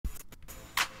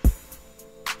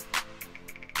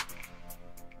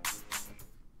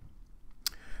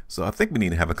So I think we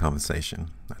need to have a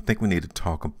conversation. I think we need to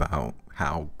talk about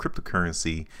how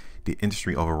cryptocurrency, the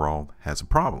industry overall, has a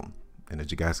problem. And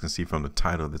as you guys can see from the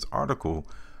title of this article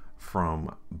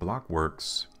from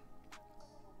Blockworks,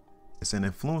 it's an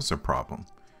influencer problem.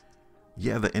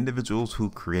 Yeah, the individuals who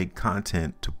create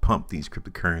content to pump these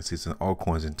cryptocurrencies and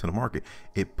altcoins into the market,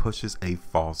 it pushes a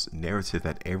false narrative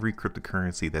that every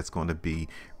cryptocurrency that's going to be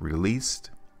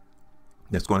released,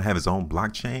 that's going to have its own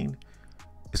blockchain,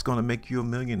 it's going to make you a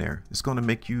millionaire. It's going to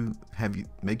make you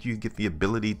get the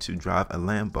ability to drive a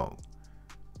Lambo.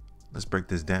 Let's break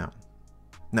this down.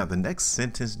 Now, the next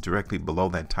sentence directly below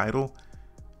that title,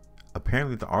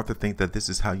 apparently the author thinks that this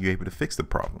is how you're able to fix the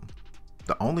problem.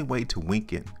 The only way to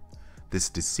weaken this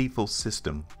deceitful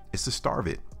system is to starve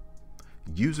it.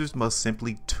 Users must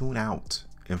simply tune out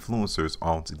influencers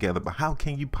altogether. But how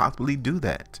can you possibly do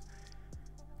that?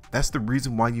 That's the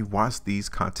reason why you watch these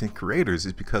content creators,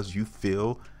 is because you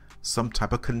feel some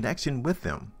type of connection with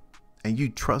them and you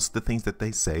trust the things that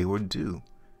they say or do,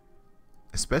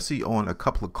 especially on a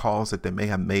couple of calls that they may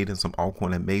have made in some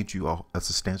altcoin that made you a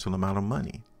substantial amount of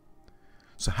money.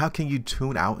 So how can you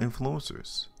tune out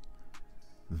influencers?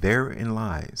 Therein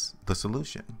lies the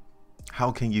solution.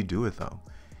 How can you do it though?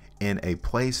 In a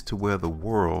place to where the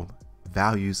world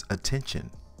values attention,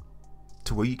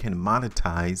 to where you can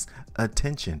monetize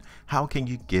attention. How can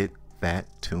you get that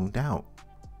tuned out?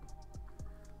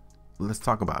 Let's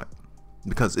talk about it,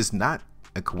 because it's not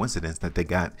a coincidence that they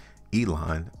got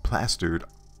Elon plastered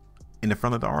in the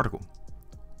front of the article,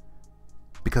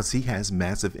 because he has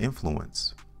massive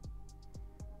influence.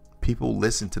 People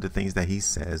listen to the things that he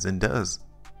says and does,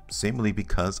 seemingly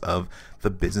because of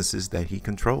the businesses that he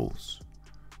controls.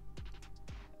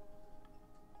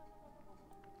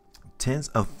 Tens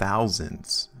of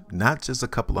thousands, not just a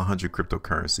couple of hundred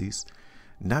cryptocurrencies,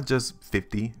 not just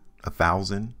 50,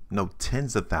 1,000, no,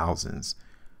 tens of thousands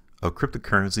of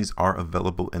cryptocurrencies are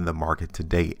available in the market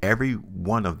today. Every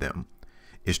one of them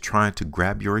is trying to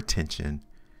grab your attention,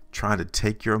 trying to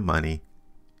take your money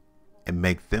and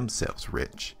make themselves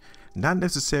rich. Not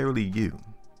necessarily you,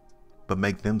 but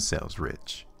make themselves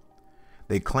rich.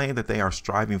 They claim that they are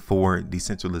striving for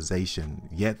decentralization,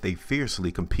 yet they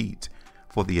fiercely compete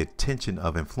for the attention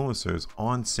of influencers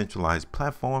on centralized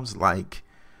platforms like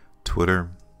Twitter,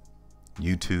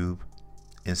 YouTube,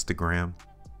 Instagram,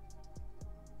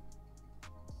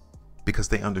 because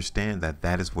they understand that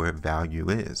that is where value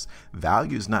is.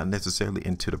 Value is not necessarily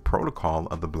into the protocol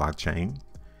of the blockchain.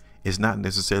 It's not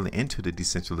necessarily into the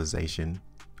decentralization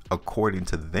according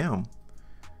to them,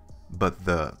 but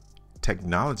the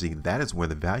technology, that is where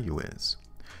the value is.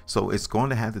 So it's going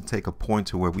to have to take a point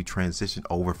to where we transition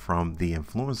over from the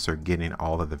influencer getting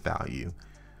all of the value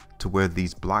to where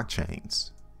these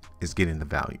blockchains is getting the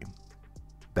value.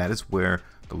 That is where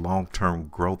the long-term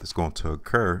growth is going to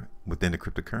occur within the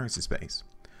cryptocurrency space.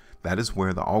 That is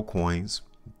where the altcoins,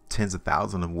 tens of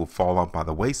thousands of them, will fall off by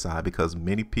the wayside, because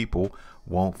many people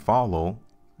won't follow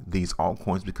these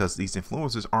altcoins because these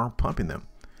influencers aren't pumping them.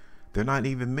 They're not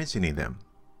even mentioning them.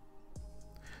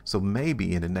 So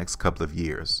maybe in the next couple of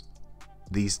years,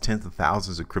 these tens of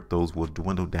thousands of cryptos will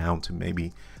dwindle down to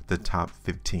maybe the top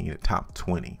 15, the top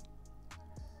 20,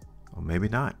 or maybe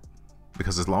not.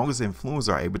 Because as long as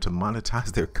influencers are able to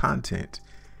monetize their content,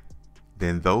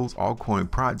 then those altcoin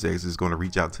projects is going to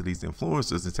reach out to these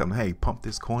influencers and tell them, hey, pump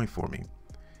this coin for me.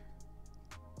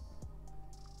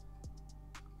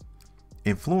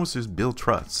 Influencers build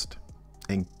trust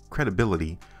and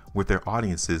credibility with their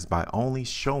audiences by only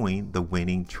showing the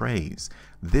winning trades.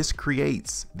 This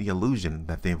creates the illusion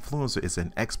that the influencer is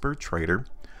an expert trader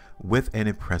with an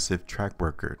impressive track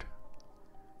record.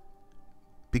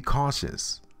 Be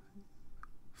cautious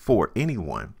for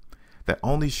anyone that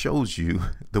only shows you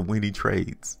the winning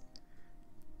trades,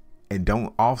 and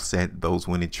don't offset those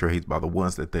winning trades by the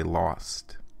ones that they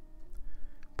lost.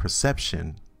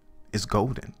 Perception is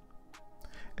golden,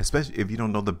 especially if you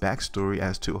don't know the backstory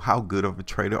as to how good of a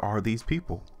trader are these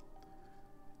people.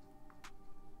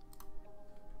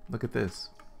 Look at this.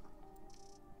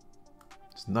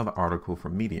 It's another article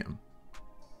from Medium.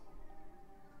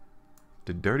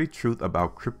 The dirty truth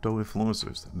about crypto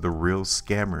influencers, the real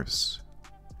scammers.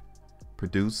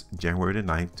 Produced January the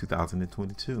 9th,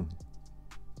 2022.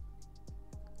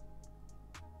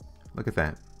 Look at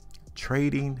that.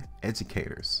 Trading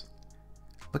educators.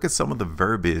 Look at some of the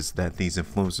verbiage that these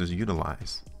influencers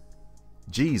utilize.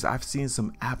 Geez, I've seen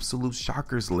some absolute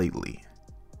shockers lately.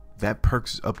 That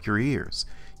perks up your ears.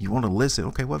 You want to listen.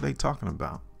 Okay, what are they talking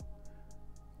about?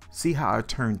 See how I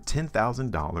turned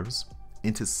 $10,000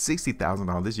 into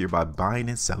 $60,000 this year by buying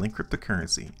and selling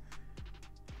cryptocurrency.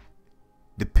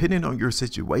 Depending on your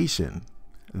situation,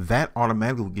 that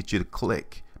automatically will get you to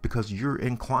click because you're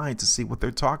inclined to see what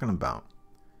they're talking about.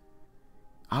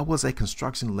 I was a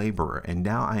construction laborer and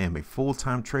now I am a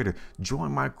full-time trader.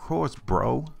 Join my course,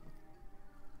 bro,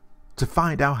 to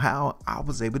find out how I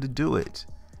was able to do it.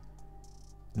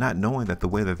 Not knowing that the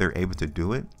way that they're able to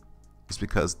do it is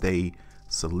because they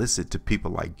solicit to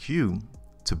people like you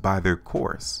to buy their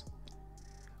course,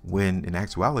 when in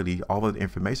actuality all of the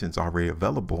information is already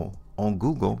available on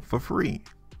Google for free.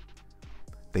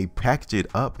 They package it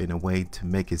up in a way to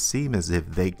make it seem as if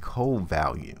they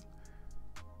co-value,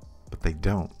 but they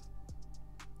don't.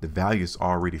 The value is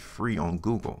already free on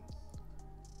Google.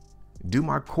 Do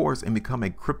my course and become a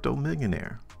crypto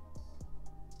millionaire.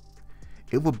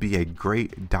 It would be a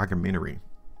great documentary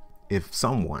if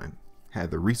someone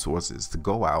had the resources to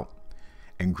go out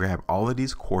and grab all of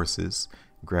these courses,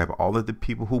 grab all of the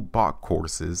people who bought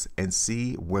courses and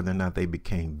see whether or not they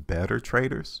became better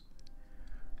traders.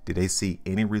 Did they see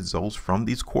any results from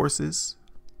these courses?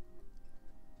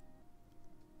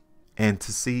 And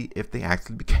to see if they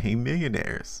actually became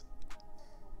millionaires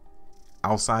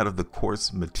outside of the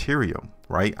course material,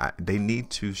 right? They need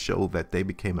to show that they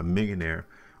became a millionaire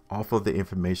off of the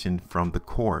information from the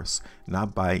course,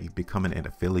 not by becoming an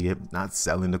affiliate, not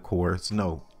selling the course,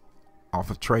 no, off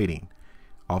of trading,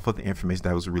 off of the information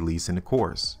that was released in the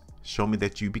course. Show me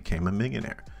that you became a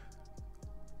millionaire.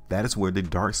 That is where the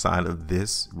dark side of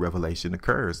this revelation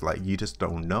occurs. Like, you just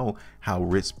don't know how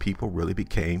rich people really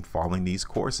became following these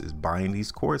courses, buying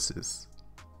these courses.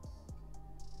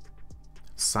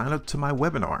 Sign up to my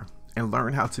webinar and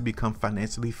learn how to become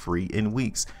financially free in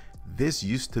weeks. This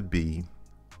used to be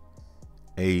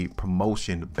a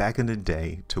promotion back in the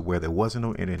day to where there wasn't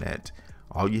no internet.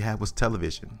 All you had was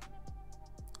television.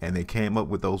 And they came up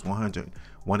with those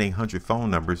 1-800 phone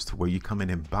numbers to where you come in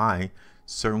and buy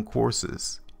certain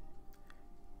courses.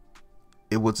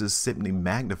 It was just simply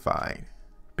magnified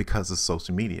because of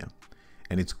social media,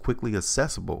 and it's quickly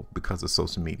accessible because of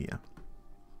social media.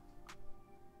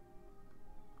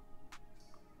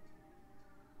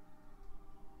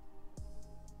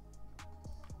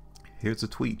 Here's a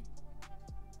tweet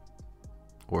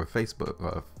or a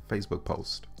Facebook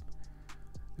post.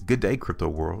 Good day, crypto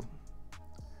world.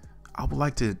 I would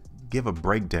like to give a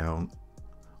breakdown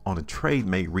on a trade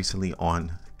made recently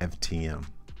on FTM.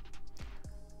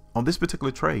 On this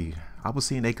particular trade, I was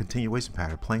seeing a continuation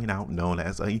pattern playing out known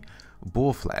as a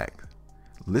bull flag.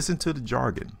 Listen to the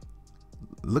jargon.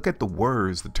 Look at the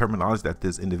words, the terminology that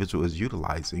this individual is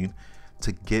utilizing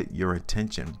to get your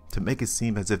attention, to make it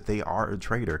seem as if they are a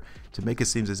trader, to make it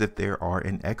seem as if they are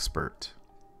an expert.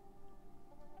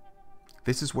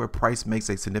 This is where price makes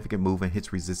a significant move and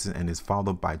hits resistance and is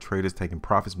followed by traders taking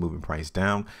profits, moving price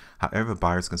down. However,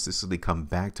 buyers consistently come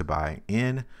back to buy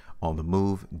in on the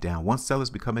move down. Once sellers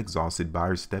become exhausted,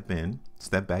 buyers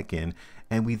step back in,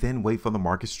 and we then wait for the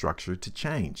market structure to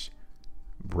change.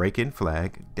 Break in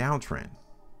flag, downtrend.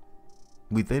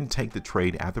 We then take the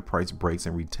trade after price breaks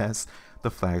and retest the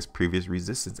flag's previous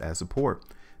resistance as support.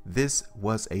 This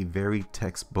was a very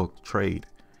textbook trade.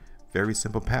 Very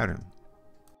simple pattern.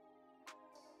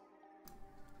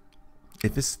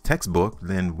 If it's textbook,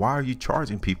 then why are you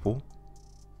charging people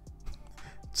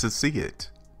to see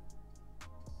it?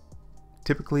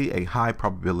 Typically a high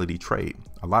probability trade.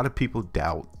 A lot of people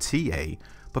doubt TA,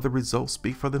 but the results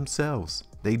speak for themselves.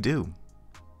 They do.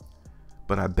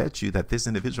 But I bet you that this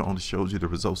individual only shows you the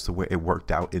results to where it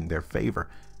worked out in their favor.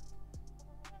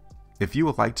 If you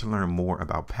would like to learn more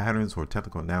about patterns or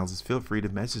technical analysis, feel free to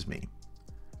message me.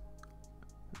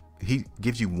 He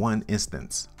gives you one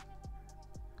instance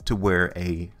to where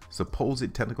a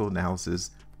supposed technical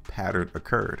analysis pattern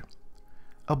occurred.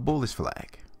 A bullish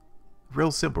flag.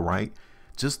 Real simple, right?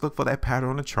 Just look for that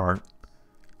pattern on the chart.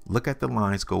 Look at the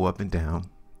lines go up and down.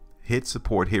 Hit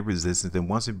support, hit resistance, and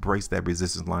once it breaks that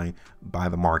resistance line, buy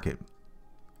the market.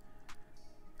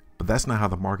 But that's not how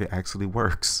the market actually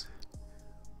works.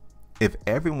 If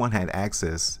everyone had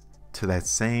access to that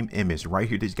same image right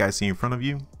here that you guys see in front of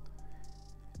you,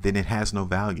 then it has no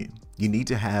value. You need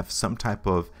to have some type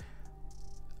of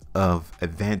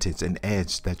advantage, an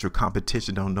edge that your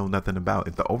competition don't know nothing about.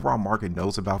 If the overall market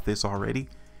knows about this already,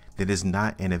 then it's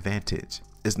not an advantage.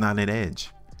 It's not an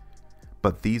edge.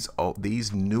 But these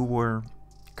newer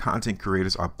content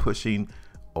creators are pushing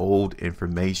old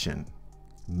information,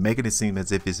 making it seem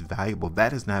as if it's valuable.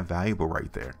 That is not valuable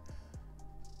right there.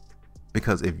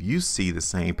 Because if you see the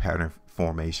same pattern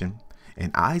formation,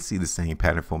 and I see the same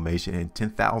pattern formation, and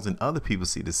 10,000 other people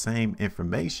see the same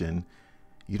information,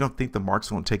 you don't think the market's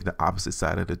going to take the opposite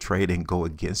side of the trade and go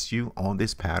against you on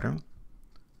this pattern?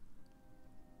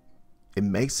 It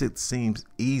makes it seem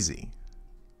easy.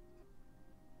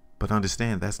 But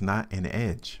understand that's not an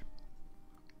edge.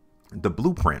 The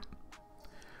blueprint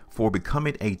for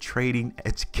becoming a trading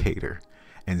educator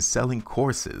and selling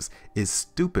courses is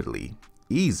stupidly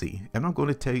easy. And I'm going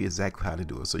to tell you exactly how to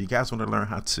do it. So you guys want to learn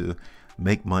how to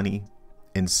make money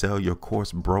and sell your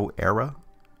course bro era?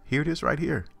 Here it is right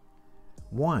here.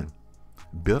 1,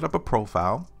 build up a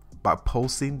profile by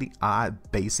posting the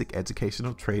odd basic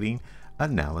educational trading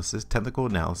analysis, technical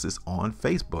analysis on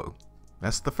Facebook.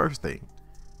 That's the first thing.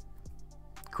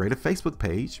 Create a Facebook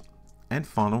page and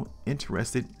funnel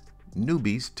interested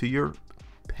newbies to your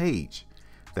page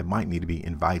that might need to be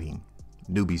inviting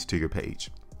newbies to your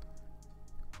page.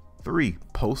 3,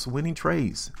 post winning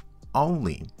trades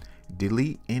only.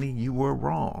 Delete any you were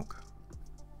wrong.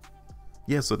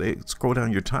 Yeah, so they scroll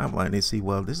down your timeline and they see,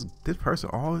 well, this person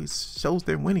always shows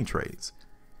their winning trades.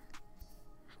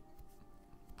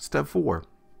 Step 4,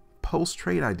 post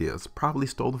trade ideas probably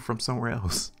stolen from somewhere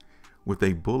else with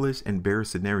a bullish and bearish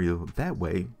scenario. That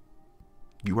way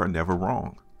you are never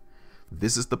wrong.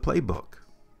 This is the playbook.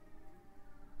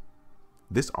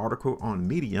 This article on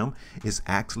Medium is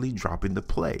actually dropping the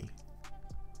play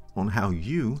on how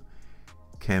you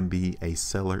can be a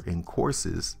seller in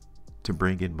courses to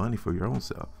bring in money for your own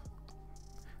self.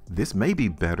 This may be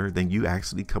better than you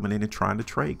actually coming in and trying to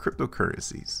trade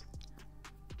cryptocurrencies.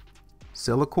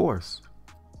 Sell a course.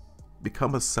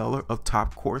 Become a seller of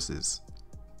top courses.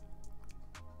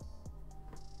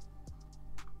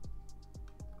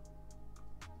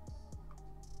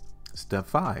 Step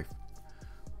 5,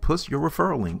 push your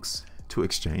referral links to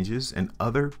exchanges and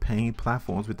other paying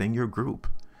platforms within your group.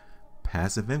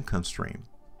 Passive income stream,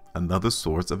 another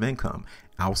source of income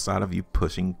outside of you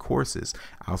pushing courses,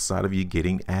 outside of you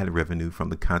getting ad revenue from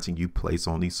the content you place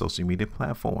on these social media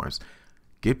platforms.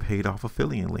 Get paid off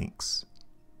affiliate links.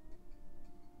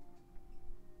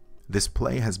 This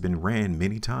play has been ran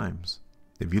many times.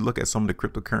 If you look at some of the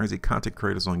cryptocurrency content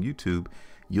creators on YouTube,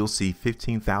 you'll see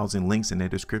 15,000 links in their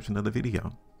description of the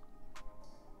video.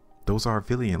 Those are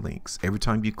affiliate links. Every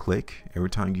time you click, every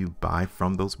time you buy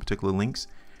from those particular links,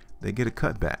 they get a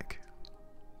cutback.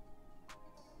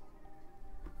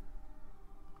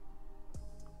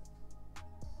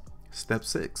 Step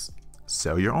 6,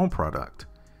 sell your own product.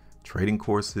 Trading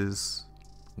courses,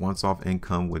 once-off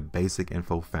income with basic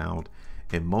info found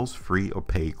in most free or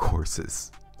paid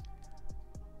courses.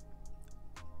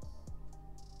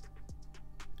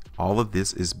 All of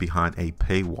this is behind a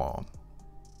paywall.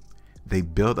 They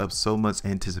build up so much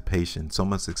anticipation, so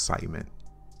much excitement,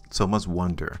 so much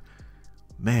wonder.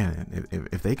 Man,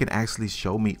 if they can actually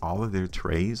show me all of their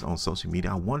trades on social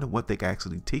media, I wonder what they can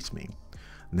actually teach me.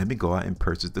 Let me go out and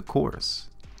purchase the course.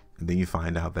 And then you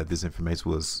find out that this information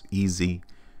was easy,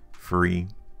 free,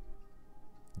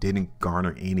 didn't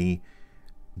garner any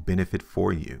benefit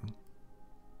for you,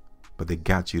 but they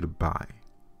got you to buy.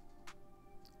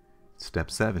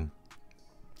 Step 7,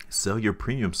 sell your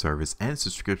premium service and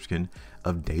subscription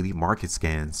of daily market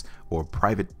scans or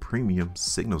private premium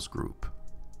signals group.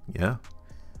 Yeah,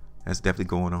 that's definitely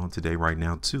going on today right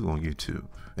now too on YouTube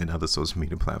and other social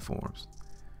media platforms.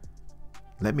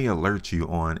 Let me alert you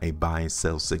on a buy and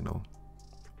sell signal.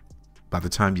 By the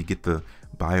time you get the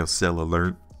buy or sell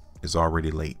alert, it's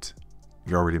already late.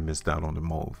 You already missed out on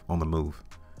the move.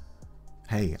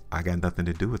 Hey, I got nothing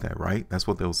to do with that, right? That's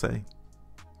what they'll say.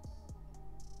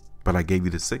 But I gave you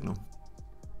the signal.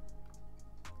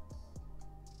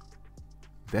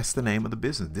 That's the name of the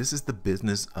business. This is the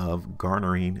business of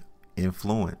garnering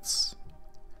influence.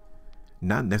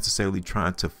 Not necessarily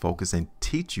trying to focus and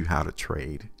teach you how to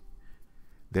trade.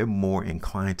 They're more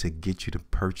inclined to get you to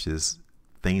purchase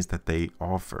things that they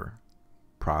offer.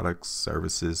 Products,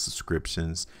 services,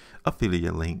 subscriptions,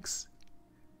 affiliate links.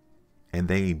 And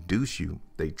they induce you,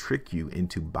 they trick you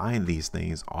into buying these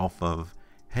things off of,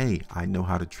 hey, I know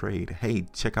how to trade. Hey,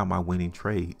 check out my winning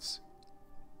trades.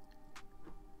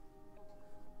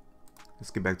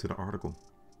 Let's get back to the article.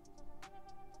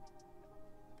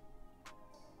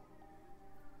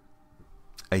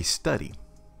 A study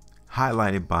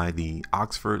highlighted by the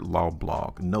Oxford Law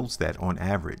Blog notes that on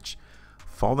average,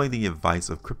 following the advice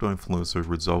of crypto influencers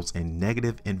results in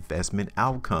negative investment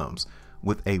outcomes,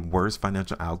 with a worse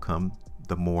financial outcome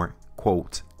the more,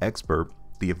 quote, expert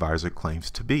the advisor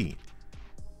claims to be.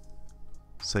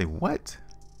 Say what?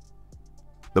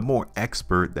 The more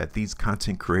expert that these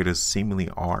content creators seemingly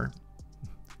are,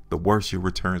 the worse your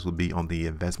returns will be on the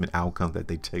investment outcome that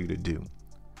they tell you to do.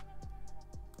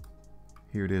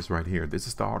 Here it is right here. This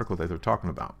is the article that they're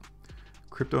talking about.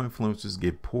 Crypto influencers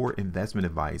give poor investment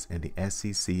advice and the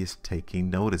SEC is taking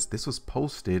notice. This was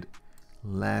posted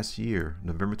last year,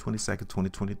 November 22nd,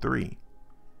 2023.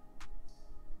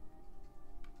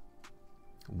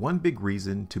 One big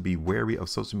reason to be wary of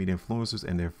social media influencers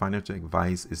and their financial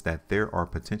advice is that they are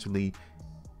potentially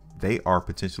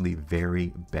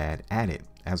very bad at it.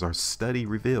 As our study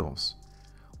reveals,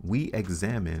 we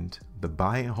examined the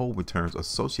buy and hold returns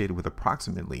associated with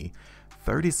approximately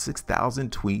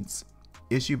 36,000 tweets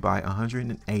issued by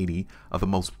 180 of the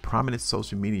most prominent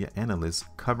social media analysts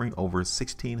covering over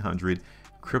 1,600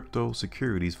 crypto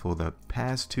securities for the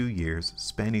past 2 years,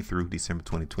 spanning through December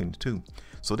 2022.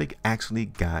 So they actually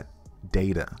got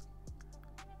data.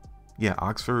 Yeah,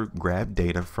 Oxford grabbed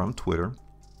data from Twitter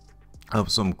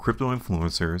of some crypto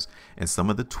influencers and some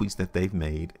of the tweets that they've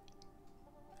made.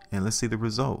 And let's see the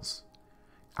results.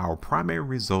 Our primary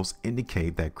results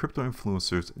indicate that crypto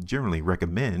influencers generally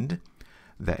recommend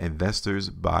that investors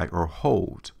buy or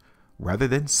hold rather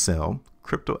than sell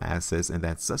crypto assets, and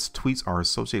that such tweets are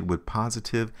associated with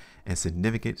positive and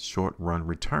significant short-run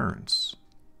returns.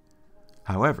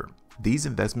 However, these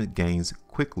investment gains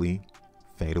quickly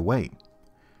fade away.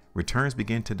 Returns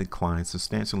begin to decline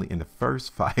substantially in the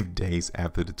first 5 days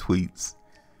after the tweets.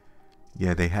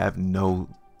 Yeah, they have no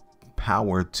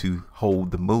power to hold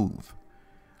the move.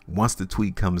 Once the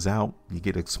tweet comes out, you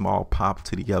get a small pop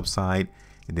to the upside,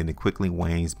 and then it quickly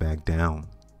wanes back down.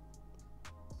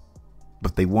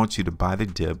 But they want you to buy the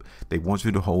dip. They want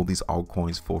you to hold these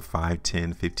altcoins for 5,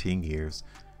 10, 15 years.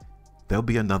 There'll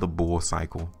be another bull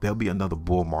cycle. There'll be another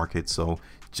bull market. So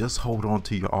just hold on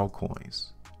to your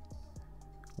altcoins.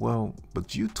 Well,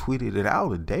 but you tweeted it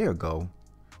out a day ago,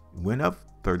 went up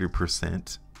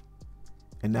 30%,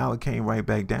 and now it came right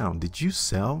back down. Did you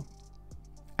sell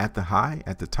at the high,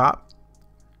 at the top?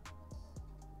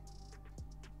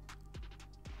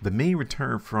 The mean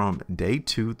return from day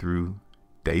 2 through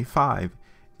day 5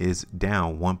 is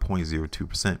down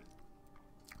 1.02%,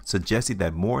 suggesting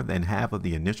that more than half of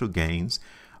the initial gains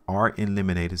are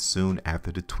eliminated soon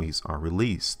after the tweets are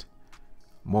released.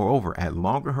 Moreover, at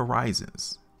longer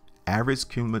horizons, average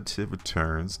cumulative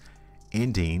returns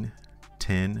ending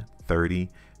 10, 30,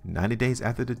 90 days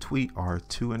after the tweet are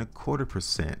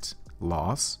 2.25%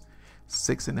 loss,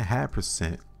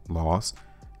 6.5% loss,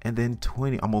 and then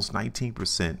 20, almost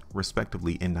 19%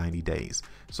 respectively in 90 days.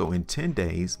 So in 10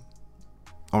 days,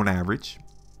 on average,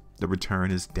 the return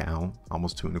is down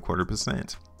almost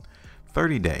 2.25%.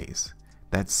 30 days,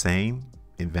 that same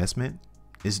investment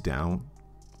is down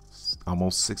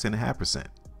almost 6.5%.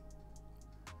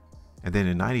 And then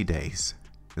in 90 days,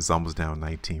 it's almost down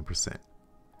 19%.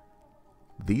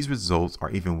 These results are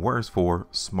even worse for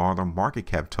smaller market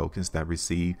cap tokens that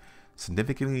receive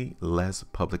significantly less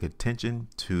public attention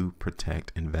to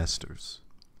protect investors.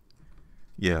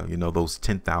 Yeah, you know those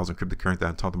 10,000 cryptocurrencies that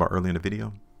I talked about earlier in the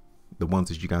video? The ones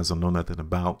that you guys don't know nothing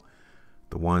about,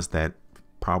 the ones that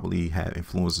probably have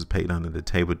influencers paid under the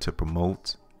table to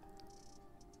promote.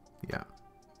 Yeah.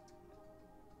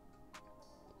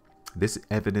 This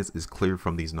evidence is clear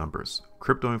from these numbers.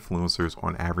 Crypto influencers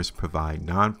on average provide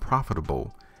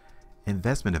non-profitable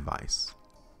investment advice.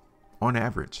 On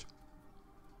average.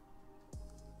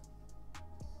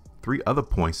 3 other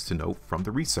points to note from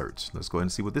the research. Let's go ahead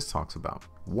and see what this talks about.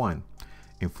 1,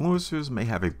 influencers may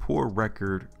have a poor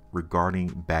record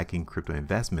regarding backing crypto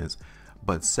investments,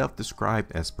 but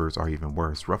self-described experts are even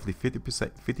worse. Roughly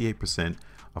 58%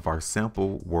 of our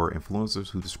sample were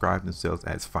influencers who describe themselves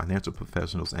as financial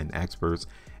professionals and experts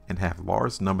and have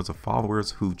large numbers of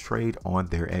followers who trade on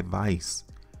their advice.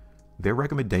 Their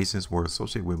recommendations were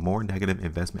associated with more negative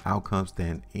investment outcomes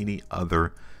than any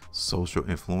other social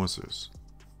influencers.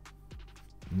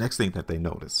 Next thing that they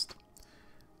noticed,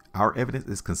 our evidence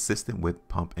is consistent with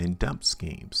pump and dump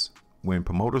schemes. When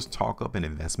promoters talk up an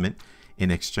investment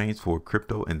in exchange for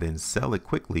crypto and then sell it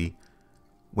quickly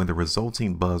when the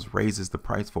resulting buzz raises the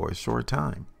price for a short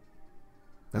time.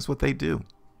 That's what they do.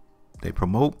 They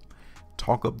promote,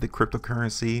 talk up the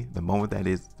cryptocurrency. The moment that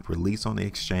is released on the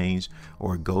exchange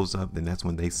or it goes up, then that's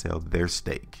when they sell their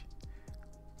stake,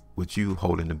 which you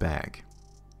hold in the bag.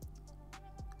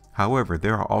 However,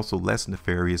 there are also less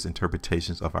nefarious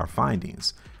interpretations of our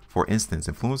findings. For instance,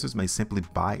 influencers may simply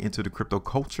buy into the crypto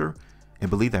culture and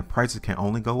believe that prices can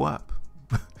only go up.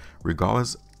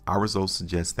 Regardless, our results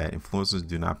suggest that influencers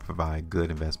do not provide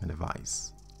good investment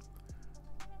advice.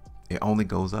 It only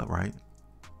goes up, right?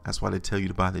 That's why they tell you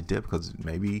to buy the dip, because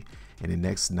maybe in the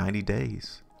next 90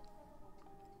 days,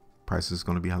 prices is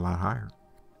going to be a lot higher.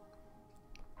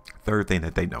 Third thing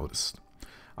that they noticed,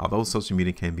 although social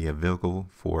media can be a vehicle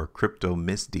for crypto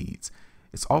misdeeds,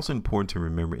 it's also important to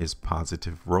remember its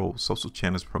positive role. Social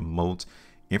channels promote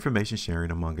information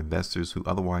sharing among investors who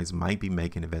otherwise might be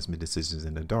making investment decisions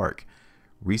in the dark.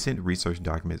 Recent research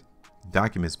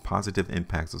documents positive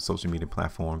impacts of social media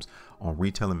platforms on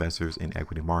retail investors in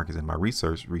equity markets. And my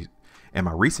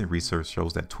recent research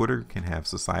shows that Twitter can have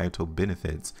societal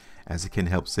benefits as it can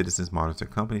help citizens monitor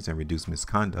companies and reduce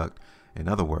misconduct. In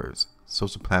other words,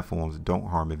 social platforms don't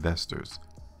harm investors.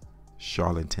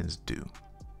 Charlatans do.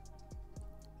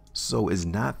 So it's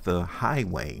not the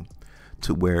highway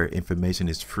to where information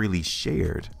is freely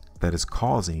shared that is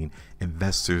causing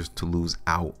investors to lose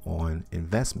out on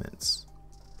investments.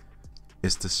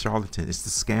 It's the charlatan, it's the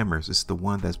scammers, it's the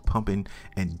one that's pumping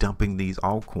and dumping these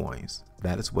altcoins.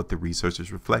 That is what the research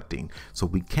is reflecting. So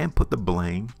we can't put the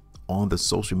blame on the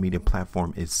social media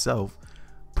platform itself,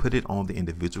 put it on the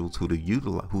individual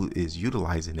who is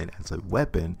utilizing it as a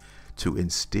weapon to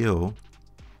instill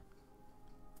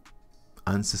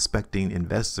unsuspecting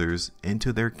investors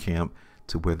into their camp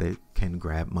to where they can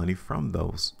grab money from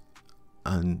those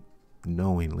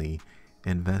unknowingly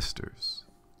investors.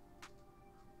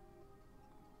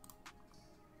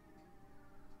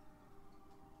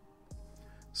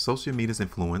 Social media's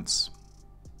influence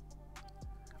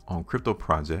on crypto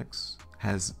projects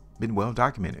has been well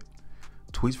documented.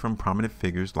 Tweets from prominent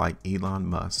figures like Elon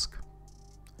Musk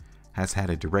has had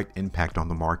a direct impact on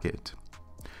the market,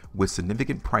 with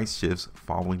significant price shifts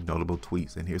following notable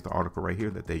tweets. And here's the article right here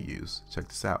that they use. Check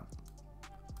this out.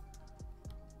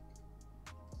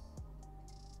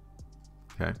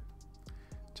 Okay,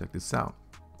 check this out.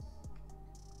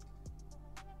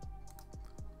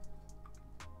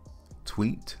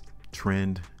 Tweet,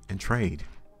 trend, and trade.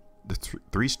 The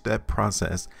three-step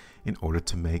process in order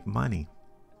to make money.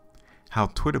 How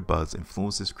Twitter buzz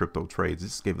influences crypto trades.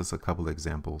 This gave us a couple of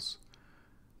examples,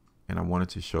 and I wanted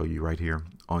to show you right here.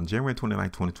 On January 29,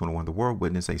 2021, the world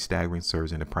witnessed a staggering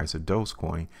surge in the price of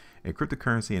Dogecoin, a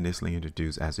cryptocurrency initially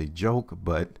introduced as a joke,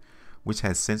 but which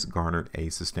has since garnered a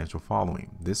substantial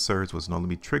following. This surge was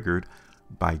notably triggered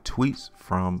by tweets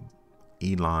from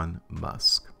Elon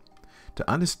Musk. To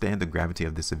understand the gravity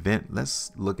of this event,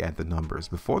 let's look at the numbers.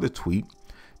 Before the tweet,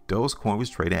 Dogecoin was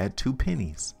traded at 2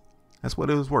 pennies. That's what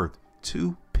it was worth,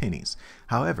 2 pennies.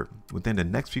 However, within the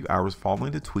next few hours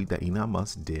following the tweet that Elon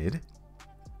Musk did,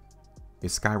 it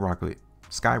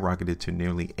skyrocketed to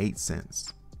nearly 8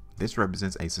 cents. This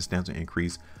represents a substantial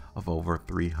increase of over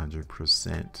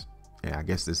 300%. And I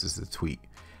guess this is the tweet.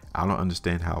 I don't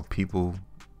understand how people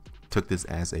took this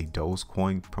as a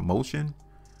Dogecoin promotion,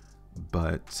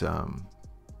 but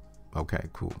okay,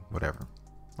 cool, whatever,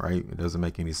 right? It doesn't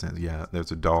make any sense. Yeah,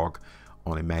 there's a dog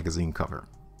on a magazine cover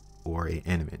or an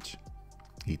image.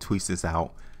 He tweets this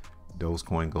out,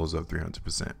 Dogecoin goes up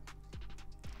 300%.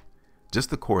 Just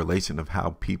the correlation of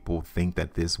how people think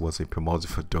that this was a promotion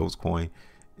for Dogecoin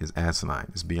is asinine.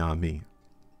 It's beyond me.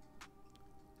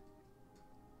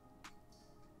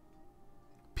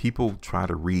 People try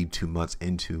to read too much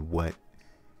into what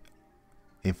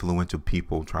influential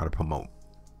people try to promote,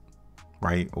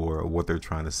 right? Or what they're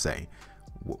trying to say.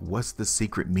 What's the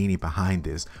secret meaning behind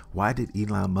this? Why did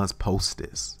Elon Musk post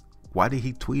this? Why did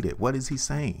he tweet it? What is he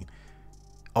saying?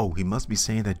 Oh, he must be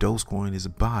saying that Dogecoin is a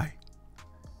buy.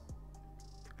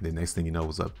 And the next thing you know, it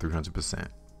was up 300%.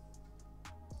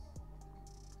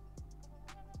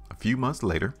 A few months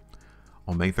later,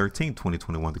 on May 13,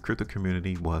 2021, the crypto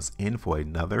community was in for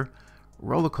another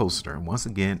roller coaster, once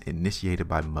again initiated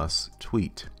by Musk's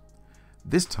tweet.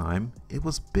 This time, it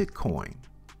was Bitcoin.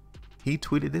 He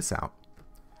tweeted this out.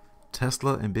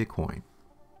 Tesla and Bitcoin.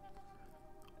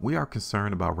 We are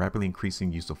concerned about rapidly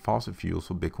increasing use of fossil fuels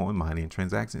for Bitcoin mining and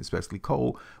transactions, especially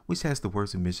coal, which has the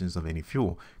worst emissions of any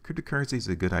fuel. Cryptocurrency is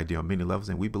a good idea on many levels,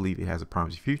 and we believe it has a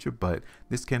promising future, but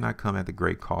this cannot come at the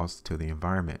great cost to the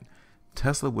environment.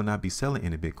 Tesla will not be selling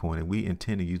any Bitcoin, and we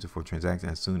intend to use it for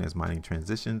transactions as soon as mining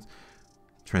transitions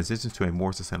to a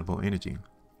more sustainable energy.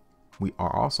 We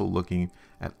are also looking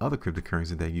at other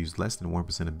cryptocurrencies that use less than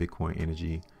 1% of Bitcoin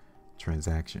energy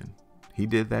transaction. He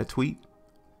did that tweet.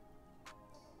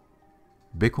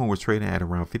 Bitcoin was trading at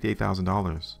around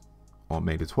 $58,000 on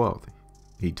May the 12th.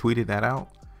 He tweeted that out.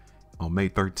 On May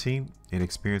 13th, it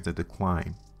experienced a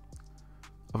decline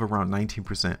of around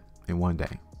 19% in one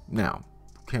day. Now,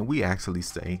 can we actually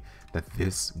say that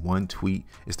this one tweet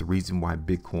is the reason why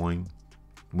Bitcoin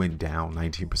went down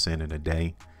 19% in a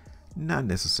day? Not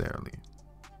necessarily.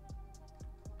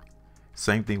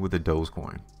 Same thing with the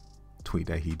Dogecoin tweet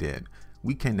that he did.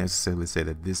 We can't necessarily say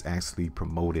that this actually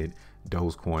promoted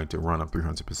Dogecoin to run up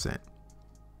 300%.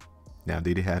 Now,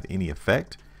 did it have any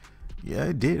effect? Yeah,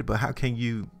 it did. But how can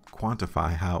you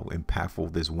quantify how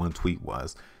impactful this one tweet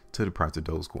was to the price of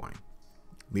Dogecoin?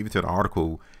 Leave it to the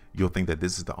article. You'll think that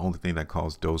this is the only thing that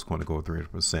caused Dogecoin to go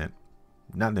 300%.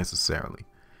 Not necessarily.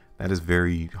 That is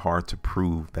very hard to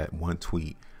prove that one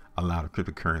tweet allowed a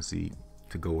cryptocurrency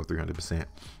to go with 300%.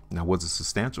 Now, was it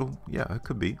substantial? Yeah, it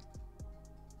could be.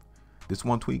 This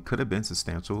one tweet could have been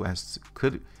substantial, as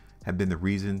could have been the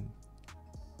reason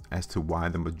as to why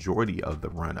the majority of the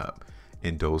run up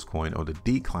in Dogecoin or the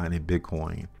decline in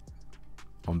Bitcoin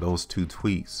on those two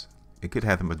tweets, it could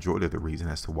have the majority of the reason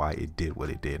as to why it did what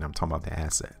it did. And I'm talking about the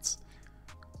assets.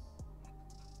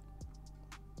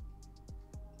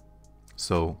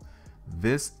 So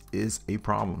this is a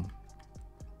problem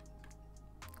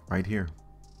right here.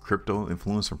 Crypto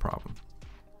influencer problem.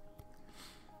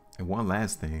 And one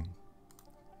last thing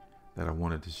that I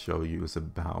wanted to show you is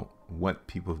about what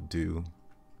people do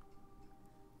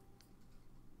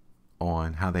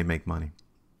on how they make money.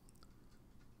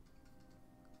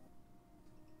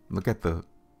 Look at the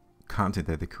content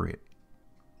that they create.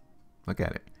 Look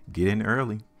at it. Get in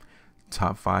early.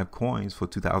 Top 5 coins for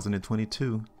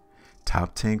 2022.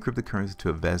 Top 10 cryptocurrencies to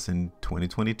invest in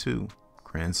 2022.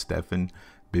 Grand Stefan,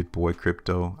 Big Boy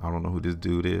Crypto. I don't know who this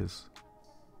dude is.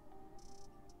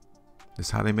 This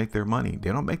is how they make their money.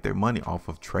 They don't make their money off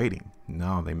of trading.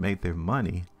 No, they make their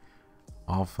money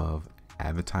off of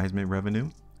advertisement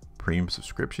revenue, premium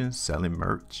subscriptions, selling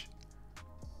merch,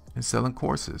 and selling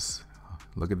courses.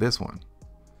 Look at this one.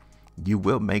 You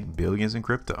will make billions in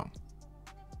crypto.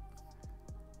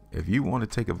 If you want to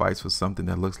take advice for something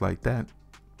that looks like that,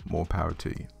 more power to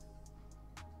you.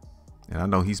 And I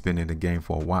know he's been in the game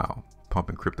for a while,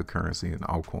 pumping cryptocurrency and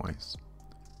altcoins.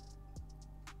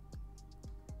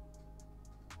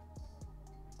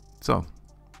 So,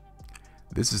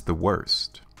 this is the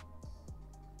worst.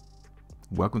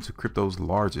 Welcome to crypto's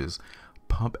largest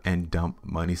pump and dump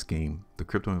money scheme, the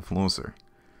crypto influencer.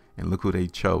 And look who they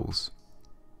chose.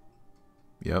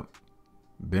 Yep,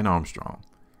 Ben Armstrong.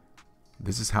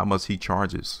 This is how much he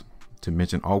charges to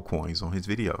mention altcoins on his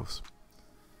videos.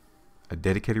 A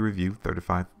dedicated review,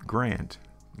 35 grand.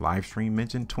 Live stream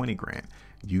mention, 20 grand.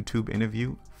 YouTube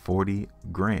interview, 40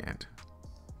 grand.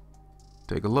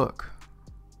 Take a look.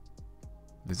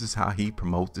 This is how he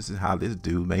promotes. This is how this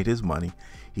dude made his money.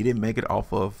 He didn't make it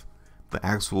off of the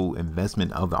actual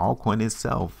investment of the altcoin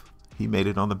itself. He made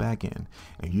it on the back end.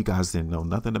 And you guys didn't know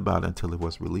nothing about it until it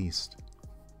was released.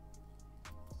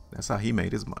 That's how he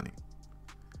made his money.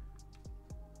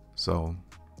 So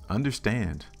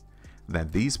understand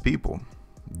that these people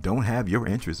don't have your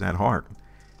interests at heart.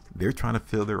 They're trying to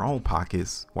fill their own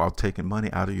pockets while taking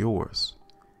money out of yours.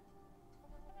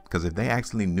 Because if they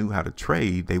actually knew how to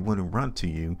trade, they wouldn't run to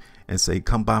you and say,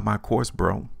 come buy my course,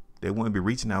 bro. They wouldn't be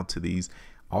reaching out to these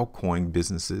altcoin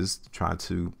businesses to try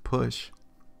to push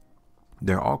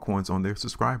their altcoins on their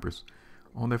subscribers,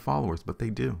 on their followers, but they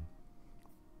do.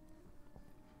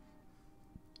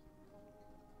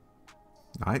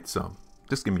 All right, so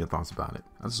just give me your thoughts about it.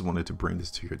 I just wanted to bring this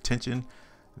to your attention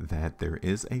that there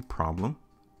is a problem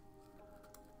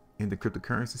in the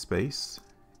cryptocurrency space.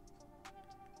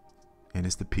 And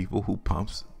it's the people who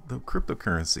pumps the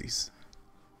cryptocurrencies.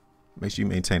 Make sure you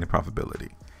maintain the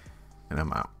profitability. And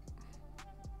I'm out.